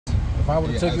I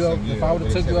would have took you over, if I would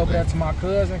have took you over there to my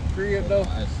cousin crib though,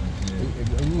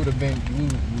 we would have been,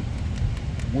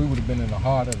 we would have been in the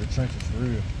heart of the trenches for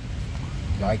real.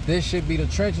 Like this should be the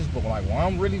trenches, but like where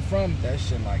I'm really from, that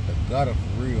shit like the gutter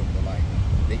for real. But like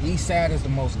the east side is the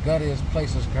most guttiest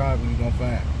place in Chicago you gonna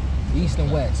find. East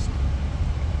and west.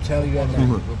 I'm telling you that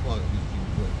now.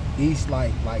 East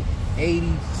like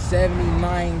 80,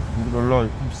 79,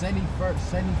 from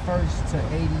 71st to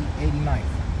 89th.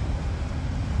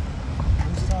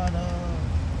 Which side,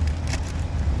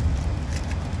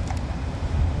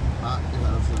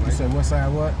 You said what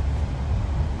side what?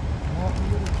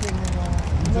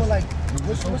 You know, like,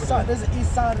 which side? There's the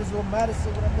east side, there's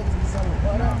Madison, what I think is east side.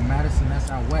 No, Madison, that's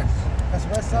out west. That's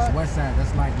west side? That's west side.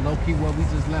 That's like low-key where we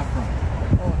just left from.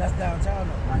 Oh, that's downtown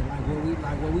though.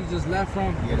 Like where we just left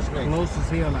from, it's close as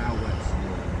hell out west.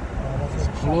 That's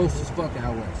It's close as fuck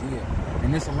out west, yeah.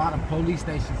 And there's a lot of police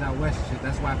stations out west and shit.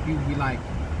 That's why people be like,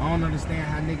 I don't understand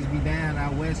how niggas be down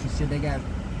out west and shit. They got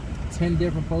 10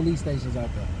 different police stations out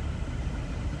there.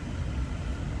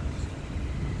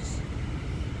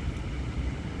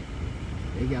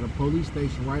 They got a police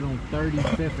station right on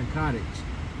 35th and Cottage.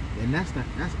 And that's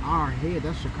our head,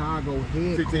 that's Chicago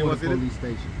headquarters police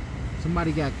station.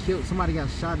 Somebody got killed, somebody got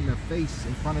shot in the face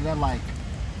in front of that like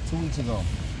 2 weeks ago.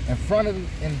 In front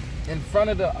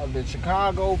of the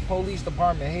Chicago Police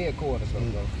Department headquarters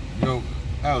though. Yo,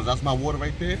 Alex, that's my water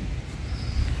right there?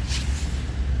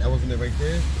 That wasn't it right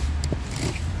there?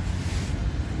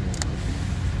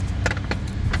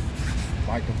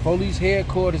 Like the police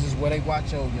headquarters is where they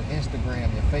watch your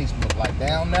Instagram, your Facebook. Like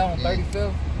down there on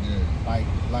 35th,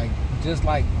 like just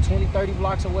like 20, 30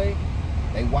 blocks away,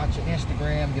 they watch your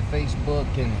Instagram, your Facebook,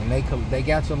 and they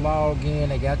got your login,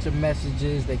 they got your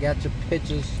messages, they got your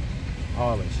pictures,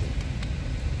 all that shit.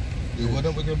 Yeah, what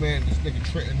up with that man, this nigga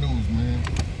Trenton News, man?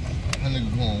 That nigga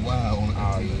going wild on the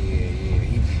internet. Oh yeah,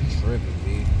 he be tripping,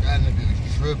 man. That nigga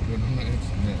is tripping on the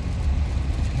internet.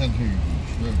 That nigga be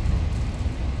tripping.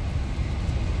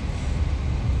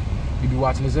 You be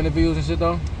watching his interviews and shit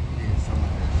though? Yeah, some of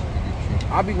that shit be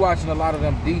tripping. I be watching a lot of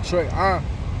them Detroit. I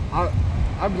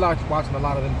be like watching a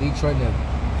lot of them Detroit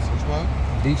niggas. Which one?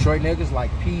 Detroit niggas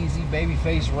like Peasy,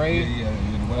 Babyface Ray. Yeah,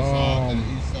 the west side and the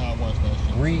east side, watch that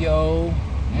shit. Rio,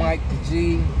 Mike the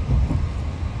G,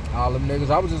 all them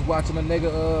niggas. I was just watching a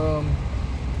nigga,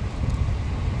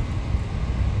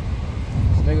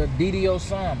 this nigga Didi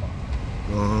Osama.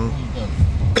 Who's that?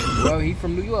 Well, he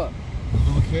from New York.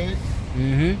 Little K?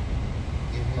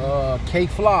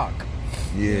 K-Flock.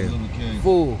 Yeah. Little K.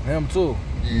 Fool, him too.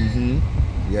 Yeah.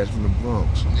 Yeah, it's from the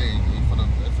Bronx. Yeah, he from the,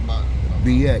 that's about,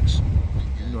 BX.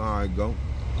 You know how I go.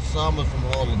 Osama's from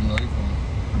Harlem, you know, he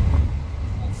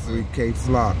from Free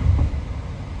K-Flock.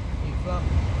 K-Flock.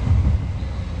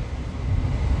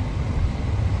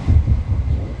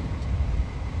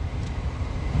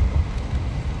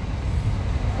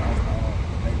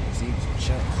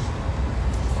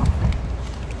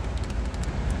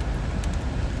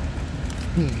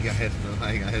 He got his look.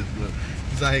 I got his look.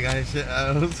 He's like, he got his shit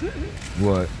out.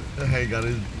 What? He got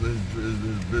his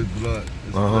big blunt.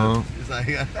 It's like,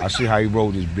 I see how he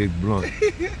rolled his big blunt.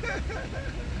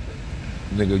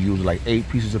 Nigga used like 8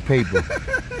 pieces of paper.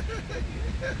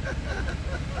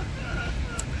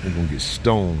 They're gonna get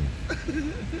stoned.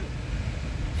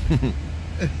 You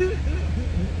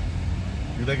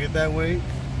like it that way?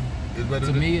 It's better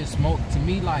To me, it's smoke. To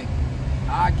me, like,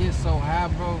 I get so high,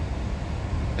 bro.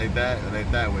 Like that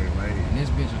way, right? And this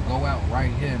bitch will go out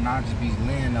right here, and I'll just be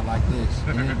laying there like this,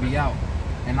 and it'll be out.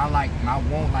 And I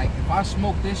won't, like, if I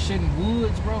smoke this shit in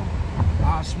woods, bro,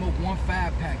 I'll smoke 1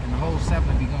 5-pack, and the whole 7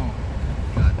 will be gone.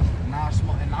 And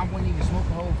I wouldn't even smoke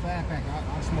the whole 5-pack.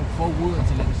 I'll smoke 4 woods,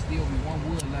 and there'll still be 1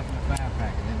 wood left in the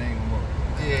 5-pack, and it ain't gonna work.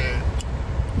 Yeah.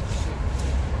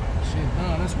 Shit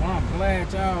done. That's why I'm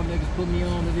glad y'all niggas put me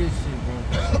on to this shit, bro.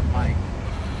 Like,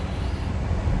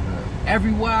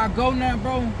 everywhere I go now,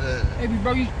 bro, hey,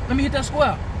 bro, let me hit that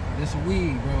square. This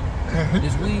weed, bro.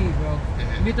 This weed, bro.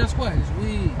 Let me hit that square. This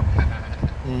weed.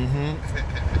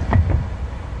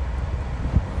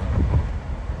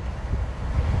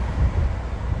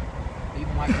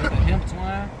 Even like with the hemp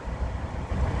twine,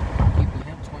 I keep the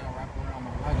hemp twine wrapped around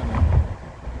my leg.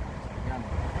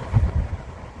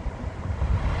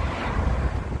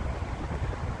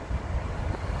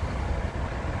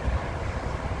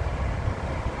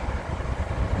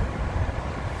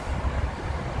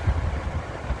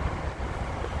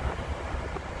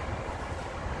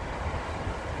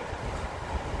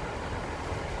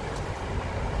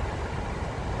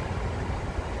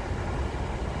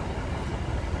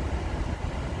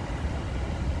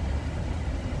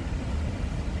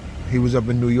 He was up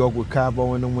in New York with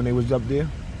Cabo and them when they was up there?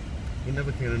 He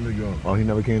never came to New York. Oh, he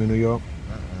never came to New York?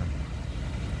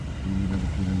 He never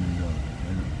came to New York.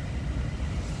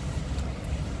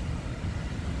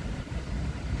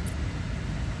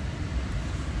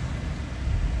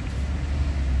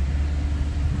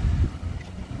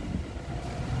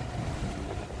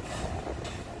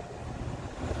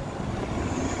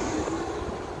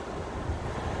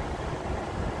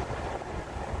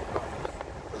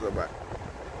 Let's go back.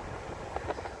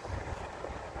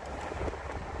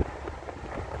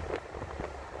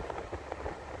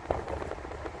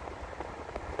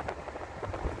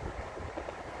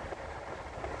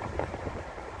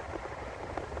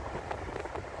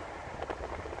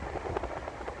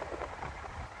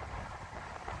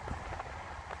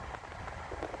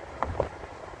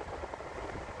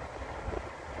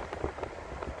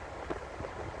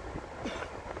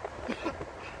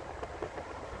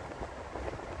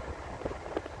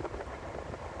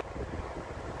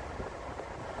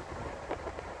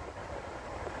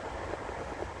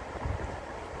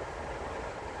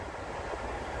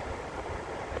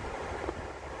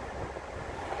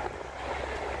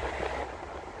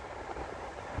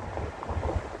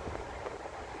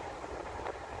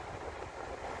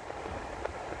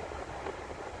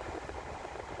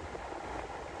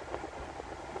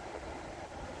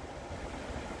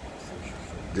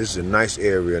 This is a nice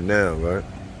area now, right?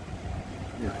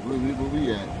 Yeah, where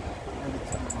we at? Every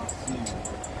time I see you.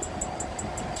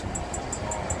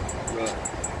 Right.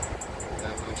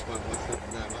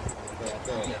 Fucked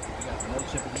up. You got no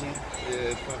chip again? Yeah,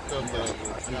 it's fucked up now.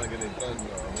 It's trying to get it done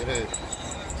though. It is.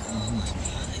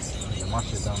 Yeah, my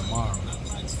shit done tomorrow.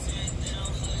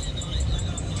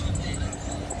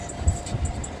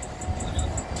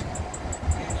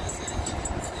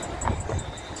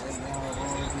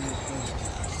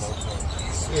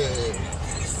 Yeah.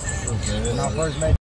 When I first made